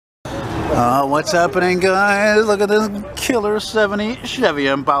What's happening, guys? Look at this killer 70 Chevy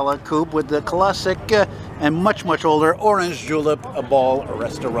Impala Coupe with the classic and much older orange julep ball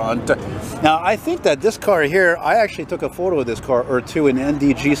restaurant. Now, I think that this car here, I actually took a photo of this car or two in the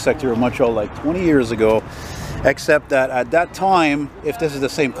NDG sector of Montreal like 20 years ago, except that at that time, if this is the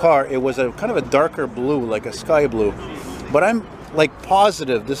same car, it was a kind of a darker blue, like a sky blue. But I'm like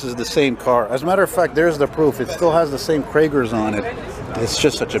positive this is the same car. As a matter of fact, there's the proof. It still has the same Kragers on it. It's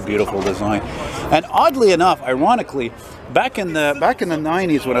just such a beautiful design. And oddly enough, ironically, back in the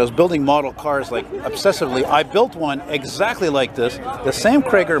 90s when I was building model cars like obsessively, I built one exactly like this, the same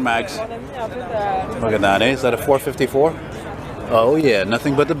Krager mags. Look at that, eh? Is that a 454? Oh yeah,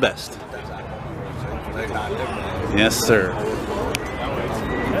 nothing but the best. Yes, sir.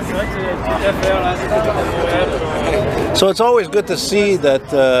 So it's always good to see that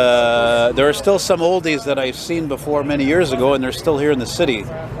there are still some oldies that I've seen before many years ago, and they're still here in the city,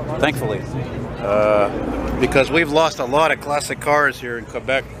 thankfully. Because we've lost a lot of classic cars here in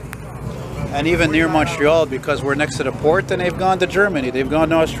Quebec, and even near Montreal, because we're next to the port, and they've gone to Germany, they've gone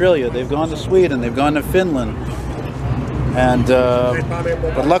to Australia, they've gone to Sweden, they've gone to Finland. And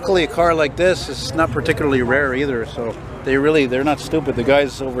but luckily a car like this is not particularly rare either, so they're not stupid. The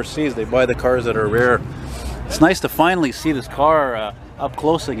guys overseas, they buy the cars that are rare. It's nice to finally see this car up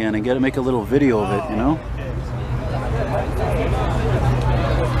close again and make a little video of it, you know.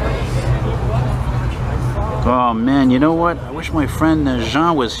 Oh man, you know what? I wish my friend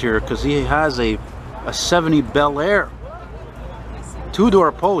Jean was here, because he has a 70 Bel Air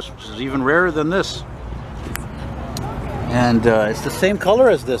 2-door post, which is even rarer than this. And it's the same color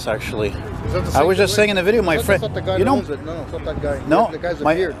as this, actually. I was just saying in the video, my friend, you know, no, it's not that guy. No, the guy's a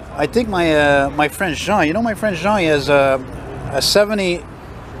beard. I think my friend Jean, you know, my friend Jean, he has a 70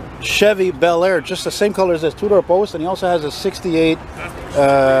 Chevy Bel Air, just the same color as this, 2-door post, and he also has a 68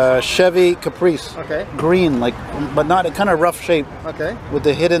 Chevy Caprice, okay, green, like, but not a kind of rough shape, okay, with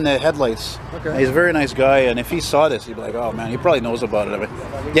the hidden headlights. Okay, he's a very nice guy, and if he saw this, he'd be like, oh man, he probably knows about it. I mean,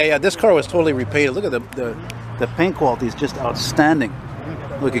 yeah, this car was totally repainted. Look at the paint quality is just outstanding.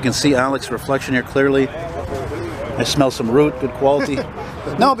 Look, you can see Alex's reflection here clearly. I smell some root, good quality.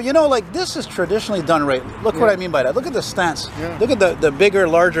 No, but you know, like, this is traditionally done right. Look what I mean by that. Look at the stance. Yeah. Look at the bigger,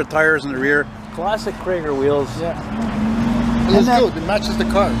 larger tires in the rear. Classic Krager wheels. Yeah. It looks good. It matches the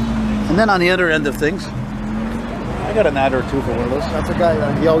car. And then on the other end of things, I got an ad or two for one of those. That's a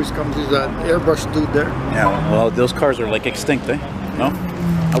guy, he always comes, he's an airbrush dude there. Yeah, well, those cars are like extinct, eh? No?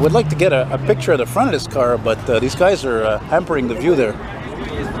 I would like to get a picture of the front of this car, but these guys are hampering the view there.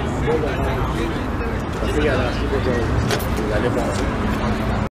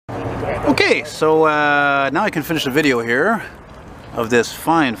 Okay, so now I can finish the video here of this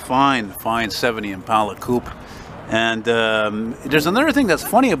fine 70 Impala Coupe. And there's another thing that's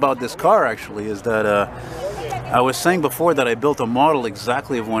funny about this car, actually, is that I was saying before that I built a model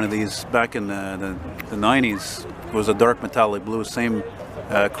exactly of one of these back in the 90s. It was a dark metallic blue, same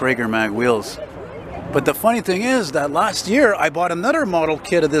Krager mag wheels. But the funny thing is that last year I bought another model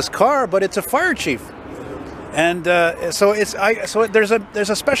kit of this car, but it's a fire chief. And so there's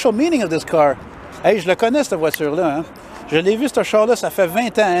a special meaning of this car. Hey, je le connais cette voiture-là. Hein? Je l'ai vu, ce char-là, ça fait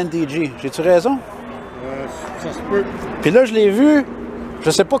 20 ans à NDG. J'ai-tu raison? Ça se peut. Puis là, je l'ai vu,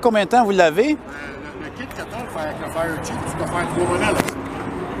 je sais pas combien de temps vous l'avez. Le kit que t'as avec le fire chief, tu dois faire 3 modèles.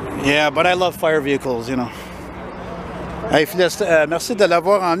 Yeah, but I love fire vehicles, you know. Hey, merci de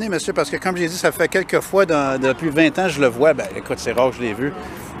l'avoir emmené, monsieur, parce que comme j'ai dit, ça fait quelques fois depuis 20 ans je le vois. Ben, écoute, c'est rare que je l'ai vu.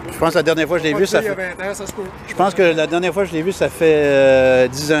 Je pense que la dernière fois que je l'ai vu, ça fait... Je pense que la dernière fois que je l'ai vu, ça fait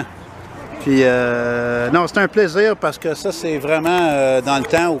 10 ans. Puis, non, c'est un plaisir parce que ça, c'est vraiment dans le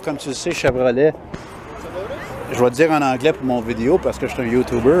temps où, comme tu le sais, Chevrolet, je vais te dire en anglais pour mon vidéo parce que je suis un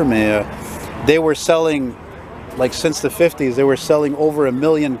YouTuber, mais they were selling, like since the 50s, they were selling over 1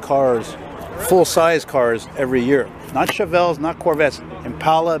 million cars, full-size cars every year. Not Chevelles, not Corvettes,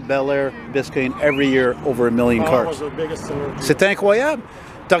 Impala, Bel Air, Biscayne, every year over 1 million cars. C'est incroyable.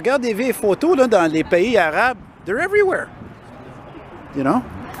 Tu regardes des vieilles photos là, dans les pays arabes, they're everywhere. You know?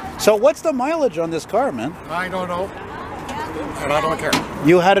 So what's the mileage on this car, man? I don't know, and I don't care.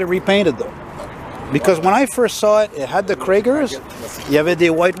 You had it repainted though. Because when I first saw it, it had the Kragers, il y avait des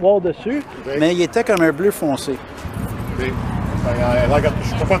white walls dessus, mais il était comme un bleu foncé. Je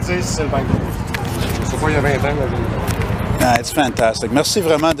peux pas te dire si c'est le même. Je sais pas, il y a 20 ans. Ah, it's fantastic. Merci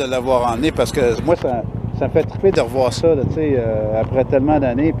vraiment de l'avoir emmené parce que moi, ça me fait triper de revoir ça, là, après tellement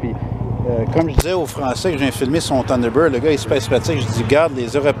d'années. Puis, comme je disais aux Français que j'ai filmé son Thunderbird, le gars il se pèse pratique, je dis, regarde, les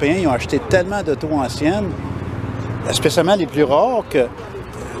Européens ils ont acheté tellement d'autos anciennes, spécialement les plus rares, que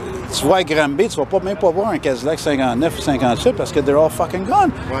tu vois à Granby, tu vas pas même pas voir un Cadillac 59 ou 58 parce que they're all fucking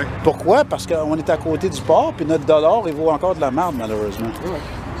gone. Ouais. Pourquoi? Parce qu'on est à côté du port, puis notre dollar, il vaut encore de la merde, malheureusement. Ouais.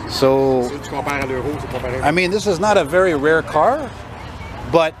 So, Si tu compares à l'euro, c'est pas pareil. I mean, this is not a very rare car,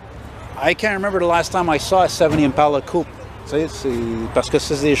 but I can't remember the last time I saw a 70 Impala Coupe. Tu sais, parce que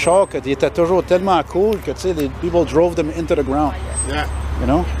c'est des chars qui étaient toujours tellement cool que, tu sais, the people drove them into the ground. Yeah. You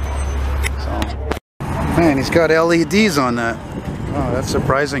know? So, man, he's got LEDs on that. Oh, that's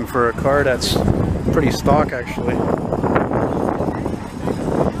surprising for a car that's pretty stock, actually.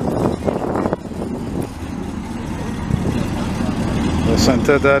 Listen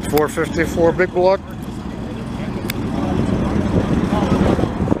to that 454 big block.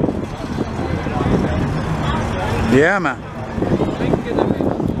 Yeah, man.